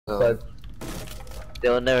But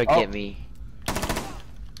they'll never get me.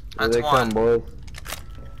 Here they come, boys.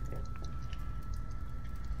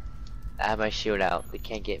 I have my shield out. They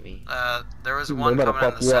can't get me. There was one coming in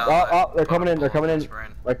the south. south. Oh, they're coming in. They're coming in.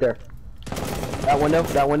 Right there. That window.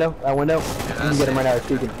 That window. That window. You can get him right now.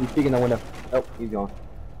 He's peeking. He's peeking the window. Oh, he's gone.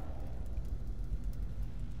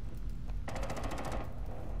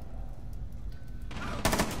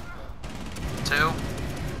 Two.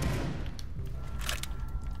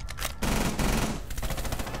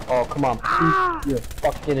 Oh, come on. Your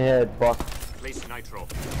fucking head, Buck. Place nitro.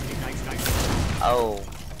 Oh.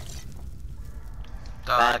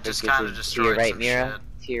 Just kind of destroyed to your right, some Mira. shit.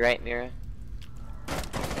 To your right, Mira.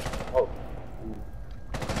 Oh.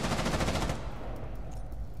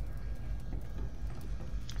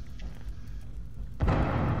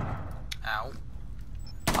 Ow.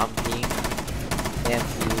 I'm being.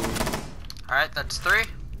 Alright, that's 3.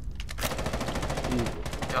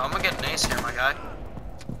 Yo, I'm gonna get an ace here, my guy.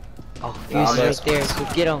 Oh, he's right there. So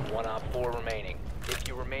get him. 1 op 4 remaining. If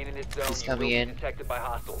you remain in this zone, He's you coming will in. be detected by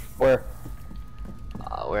hostiles. Where?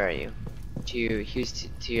 Where are you? He's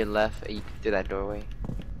to your left. Through that doorway.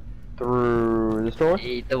 Through this door?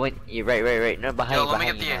 The one. Right. No, behind Yo, you. let me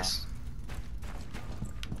Behind get you the now. ace.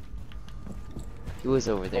 He was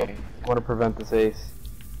over there. I want to prevent this ace.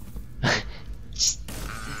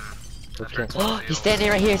 Okay. Oh, he's standing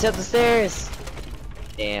right here. He's up the stairs.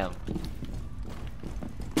 Damn.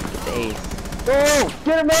 The ace. Oh,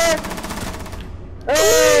 get him, man!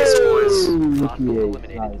 Ace, boys. Rookie ace.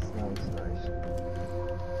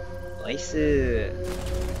 Nice. Nice.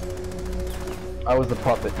 I was the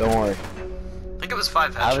puppet. Don't worry. I think it was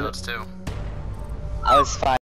 5 headshots too. I was 5.